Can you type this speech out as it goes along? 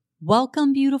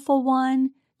Welcome, beautiful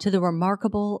one, to the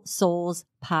Remarkable Souls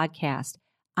podcast.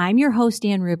 I'm your host,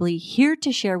 Ann Ribley, here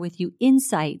to share with you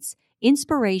insights,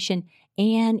 inspiration,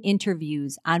 and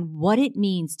interviews on what it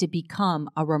means to become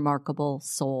a remarkable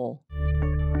soul.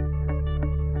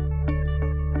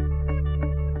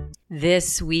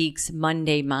 This week's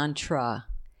Monday mantra,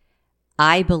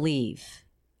 I believe,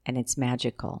 and it's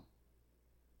magical.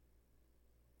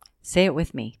 Say it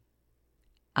with me.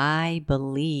 I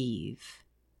believe.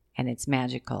 And it's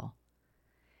magical.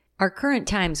 Our current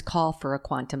times call for a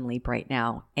quantum leap right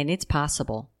now, and it's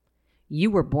possible. You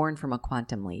were born from a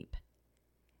quantum leap.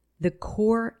 The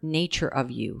core nature of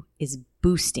you is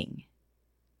boosting,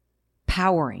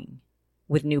 powering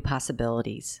with new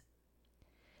possibilities.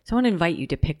 So I want to invite you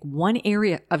to pick one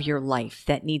area of your life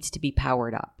that needs to be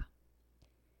powered up.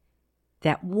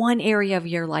 That one area of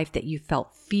your life that you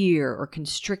felt fear or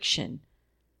constriction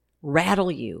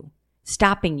rattle you,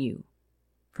 stopping you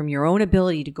from your own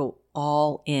ability to go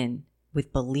all in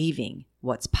with believing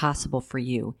what's possible for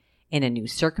you in a new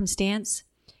circumstance,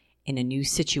 in a new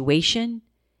situation,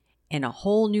 in a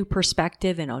whole new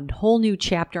perspective, in a whole new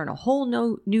chapter, and a whole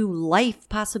new life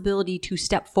possibility to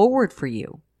step forward for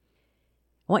you.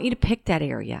 I want you to pick that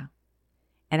area.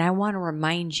 And I want to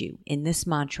remind you in this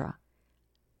mantra,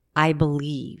 I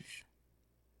believe.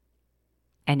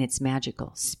 And it's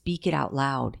magical. Speak it out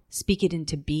loud. Speak it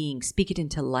into being. Speak it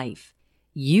into life.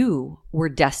 You were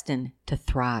destined to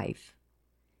thrive.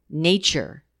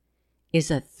 Nature is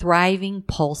a thriving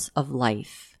pulse of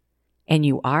life. And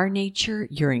you are nature.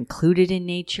 You're included in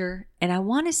nature. And I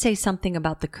want to say something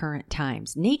about the current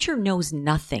times. Nature knows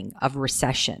nothing of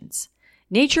recessions.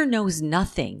 Nature knows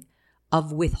nothing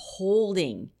of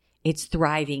withholding its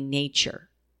thriving nature.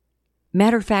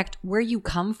 Matter of fact, where you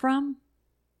come from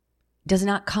does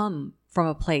not come from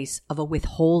a place of a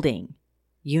withholding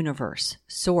universe,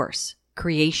 source,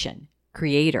 creation,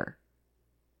 creator.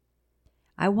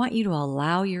 I want you to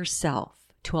allow yourself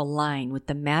to align with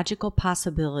the magical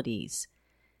possibilities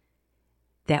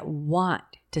that want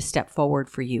to step forward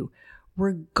for you,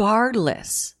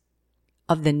 regardless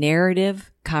of the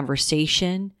narrative,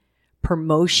 conversation,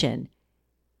 promotion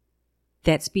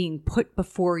that's being put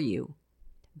before you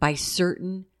by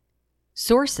certain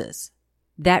sources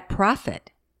that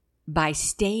profit by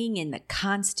staying in the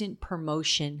constant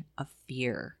promotion of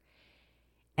fear.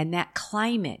 And that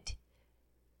climate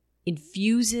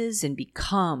infuses and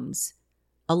becomes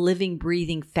a living,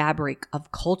 breathing fabric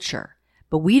of culture.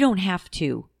 But we don't have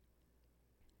to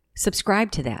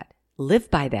subscribe to that, live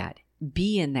by that,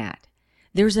 be in that.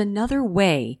 There's another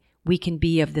way we can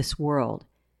be of this world.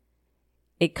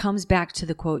 It comes back to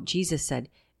the quote Jesus said,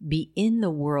 be in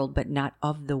the world, but not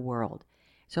of the world.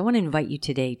 So I want to invite you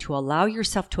today to allow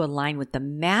yourself to align with the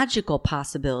magical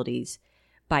possibilities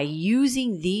by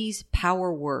using these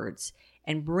power words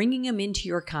and bringing them into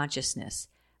your consciousness.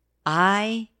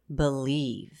 I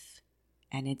believe,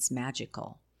 and it's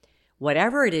magical.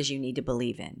 Whatever it is you need to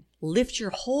believe in, lift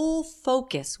your whole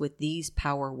focus with these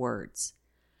power words.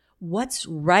 What's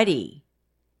ready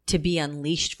to be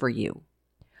unleashed for you?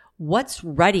 What's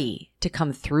ready to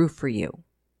come through for you?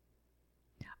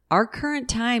 Our current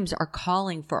times are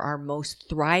calling for our most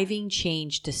thriving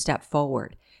change to step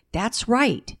forward. That's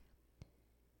right.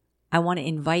 I want to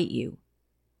invite you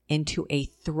into a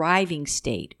thriving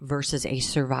state versus a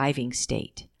surviving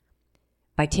state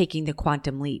by taking the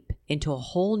quantum leap into a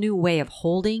whole new way of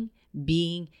holding,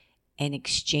 being, and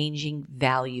exchanging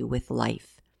value with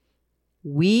life.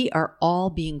 We are all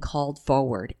being called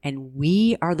forward, and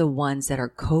we are the ones that are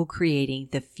co-creating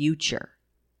the future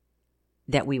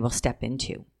that we will step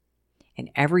into. And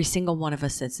every single one of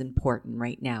us is important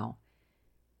right now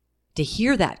to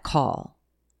hear that call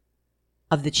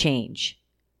of the change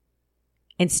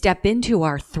and step into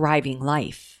our thriving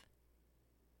life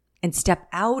and step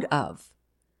out of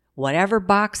whatever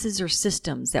boxes or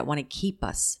systems that want to keep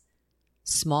us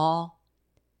small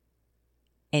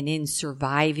and in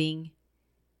surviving,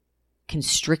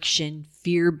 constriction,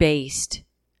 fear-based,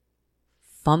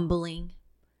 fumbling.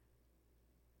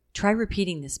 Try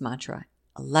repeating this mantra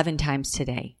 11 times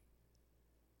today.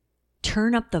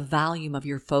 Turn up the volume of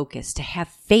your focus to have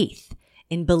faith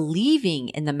in believing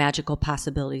in the magical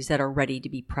possibilities that are ready to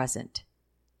be present.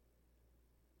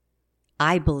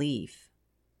 I believe,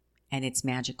 and it's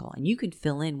magical. And you can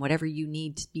fill in whatever you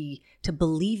need to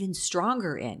believe in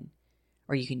stronger in,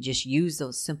 or you can just use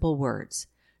those simple words.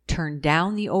 Turn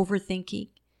down the overthinking.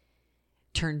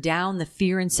 Turn down the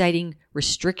fear-inciting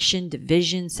restriction,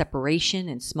 division, separation,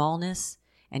 and smallness,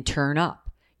 and turn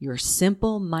up your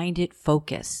simple-minded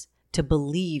focus to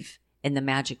believe in the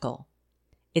magical.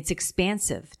 It's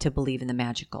expansive to believe in the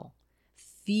magical.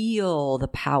 feel the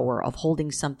power of holding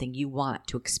something you want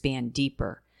to expand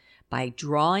deeper by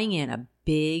drawing in a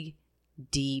big,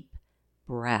 deep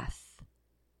breath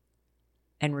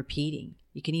and repeating.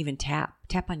 You can even tap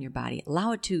on your body.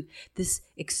 Allow it to, this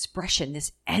expression,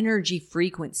 this energy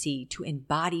frequency to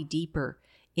embody deeper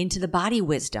into the body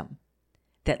wisdom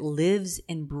that lives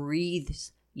and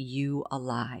breathes you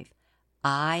alive.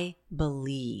 I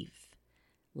believe.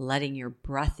 Letting your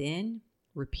breath in,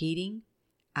 repeating,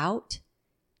 out,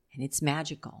 and it's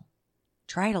magical.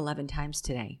 Try it 11 times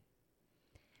today.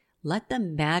 Let the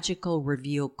magical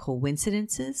reveal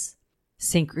coincidences,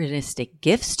 synchronistic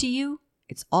gifts to you.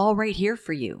 It's all right here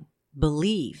for you.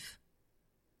 Believe,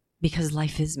 because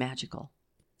life is magical.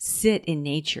 Sit in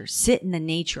nature. Sit in the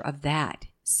nature of that.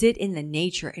 Sit in the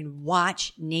nature and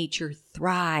watch nature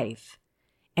thrive.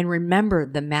 And remember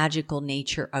the magical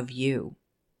nature of you.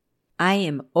 I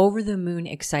am over the moon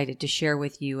excited to share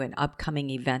with you an upcoming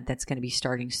event that's going to be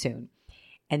starting soon.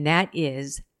 And that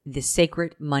is the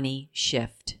Sacred Money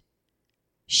Shift.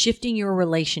 Shifting your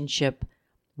relationship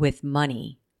with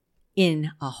money in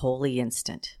a holy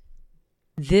instant.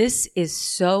 This is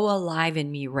so alive in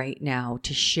me right now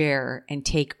to share and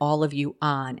take all of you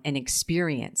on an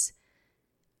experience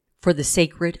for the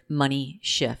Sacred Money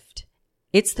Shift.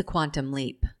 It's the quantum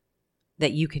leap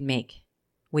that you can make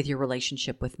with your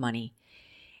relationship with money.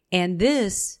 And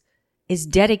this is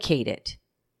dedicated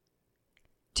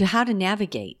to how to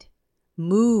navigate,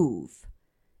 move,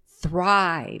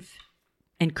 thrive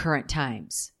in current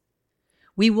times.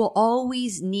 We will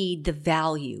always need the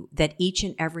value that each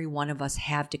and every one of us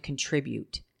have to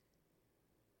contribute.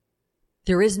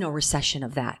 There is no recession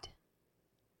of that.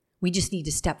 We just need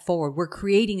to step forward. We're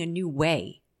creating a new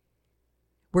way.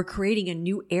 We're creating a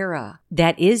new era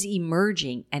that is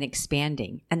emerging and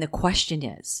expanding. And the question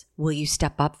is, will you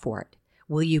step up for it?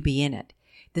 Will you be in it?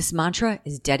 This mantra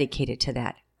is dedicated to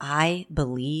that. I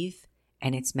believe,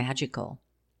 and it's magical.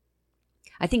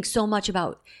 I think so much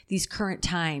about these current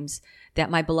times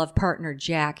that my beloved partner,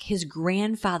 Jack, his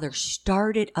grandfather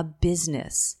started a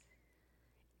business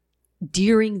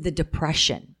during the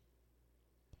Depression.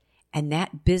 And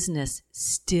that business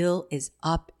still is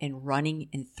up and running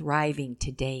and thriving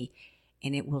today.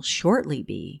 And it will shortly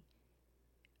be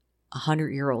a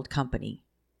 100-year-old company.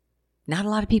 Not a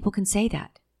lot of people can say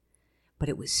that. But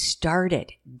it was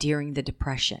started during the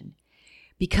Depression.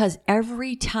 Because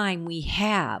every time we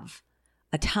have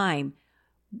a time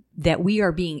that we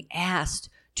are being asked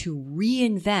to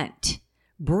reinvent,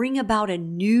 bring about a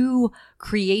new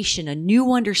creation, a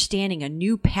new understanding, a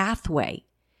new pathway,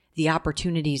 the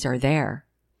opportunities are there.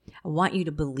 I want you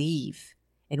to believe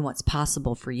in what's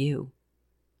possible for you.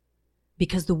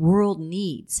 Because the world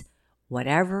needs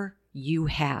whatever you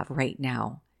have right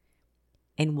now,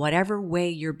 in whatever way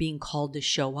you're being called to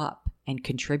show up and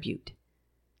contribute.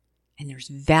 And there's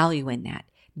value in that.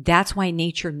 That's why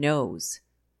nature knows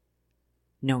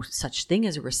no such thing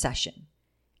as a recession.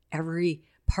 Every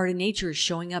part of nature is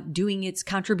showing up, doing its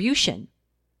contribution.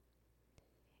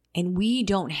 And we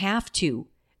don't have to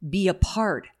be a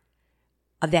part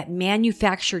of that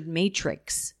manufactured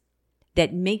matrix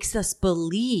that makes us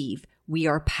believe we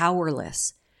are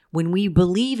powerless. When we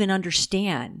believe and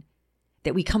understand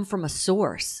that we come from a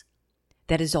source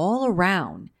that is all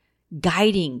around,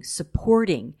 guiding,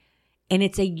 supporting, and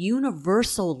it's a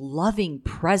universal loving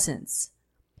presence,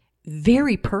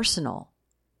 very personal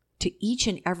to each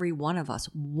and every one of us,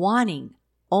 wanting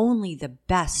only the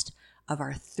best of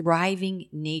our thriving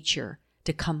nature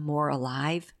to come more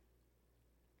alive.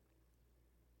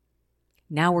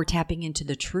 Now we're tapping into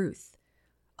the truth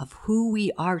of who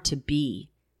we are to be.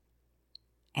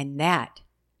 And that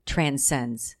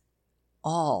transcends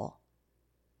all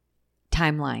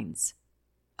timelines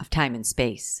of time and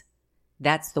space.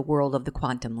 That's the world of the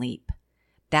quantum leap.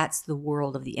 That's the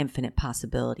world of the infinite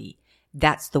possibility.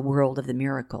 That's the world of the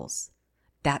miracles.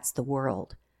 That's the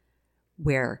world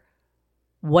where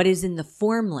what is in the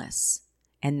formless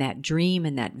and that dream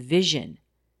and that vision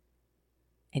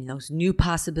and those new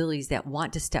possibilities that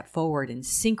want to step forward and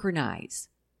synchronize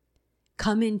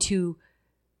come into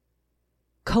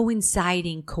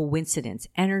coinciding coincidence,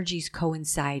 energies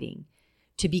coinciding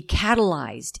to be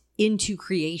catalyzed into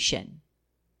creation.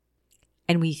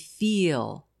 And we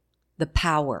feel the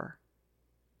power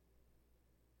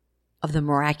of the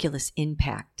miraculous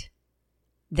impact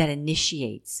that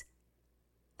initiates,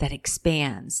 that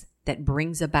expands, that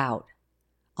brings about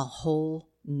a whole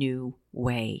new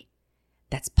way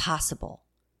that's possible.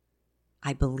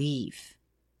 I believe,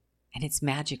 and it's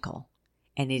magical,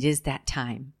 and it is that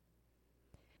time.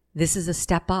 This is a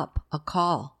step up, a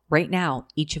call right now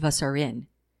each of us are in.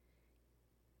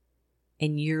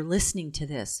 And you're listening to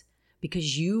this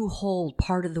because you hold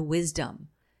part of the wisdom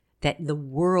that the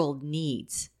world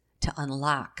needs to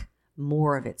unlock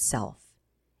more of itself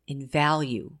in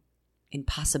value, in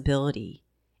possibility,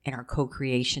 in our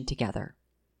co-creation together.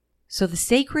 So the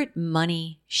sacred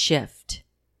money shift,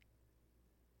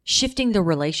 shifting the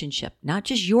relationship, not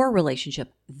just your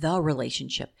relationship, the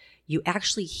relationship. You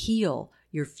actually heal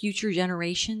your future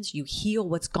generations. You heal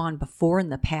what's gone before in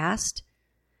the past,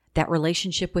 that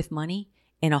relationship with money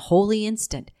in a holy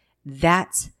instant.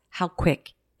 That's how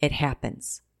quick it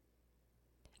happens.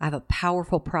 I have a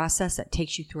powerful process that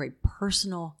takes you through a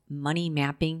personal money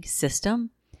mapping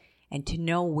system, and to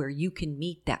know where you can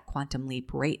meet that quantum leap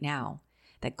right now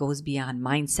that goes beyond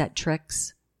mindset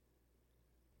tricks,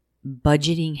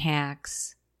 budgeting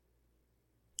hacks,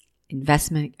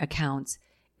 investment accounts.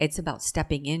 It's about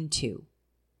stepping into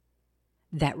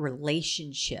that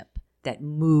relationship that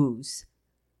moves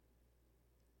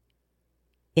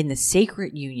in the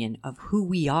sacred union of who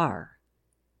we are,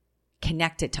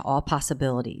 connected to all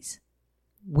possibilities.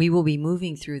 We will be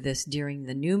moving through this during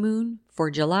the new moon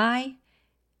for July,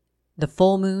 the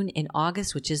full moon in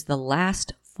August, which is the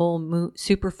last full moon,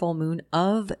 super full moon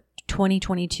of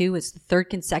 2022. It's the third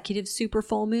consecutive super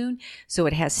full moon. So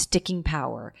it has sticking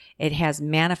power. It has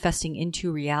manifesting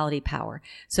into reality power.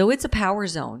 So it's a power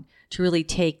zone to really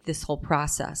take this whole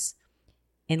process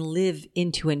and live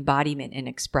into embodiment and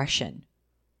expression.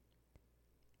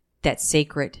 That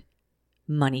sacred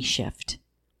money shift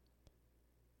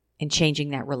and changing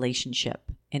that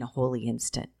relationship in a holy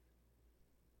instant.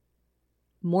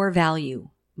 More value,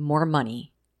 more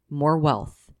money, more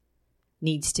wealth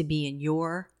needs to be in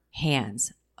your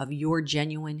hands of your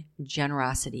genuine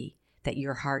generosity that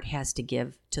your heart has to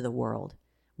give to the world.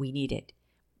 We need it.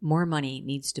 More money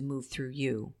needs to move through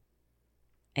you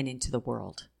and into the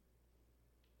world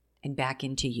and back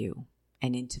into you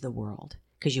and into the world,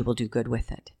 because you will do good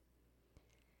with it.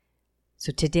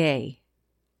 So today,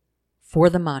 for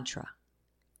the mantra,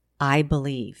 I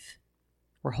believe,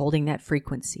 we're holding that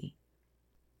frequency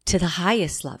to the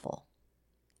highest level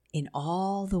in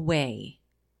all the way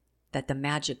that the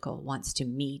magical wants to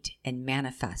meet and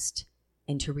manifest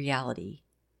into reality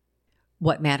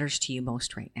what matters to you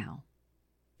most right now.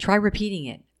 Try repeating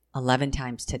it 11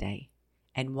 times today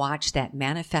and watch that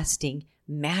manifesting,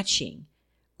 matching,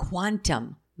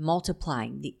 quantum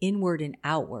multiplying, the inward and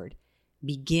outward,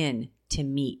 begin to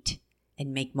meet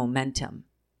and make momentum,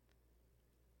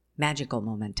 magical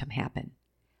momentum happen.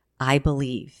 I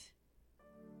believe,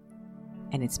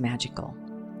 and it's magical.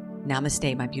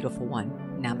 Namaste, my beautiful one.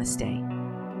 Namaste.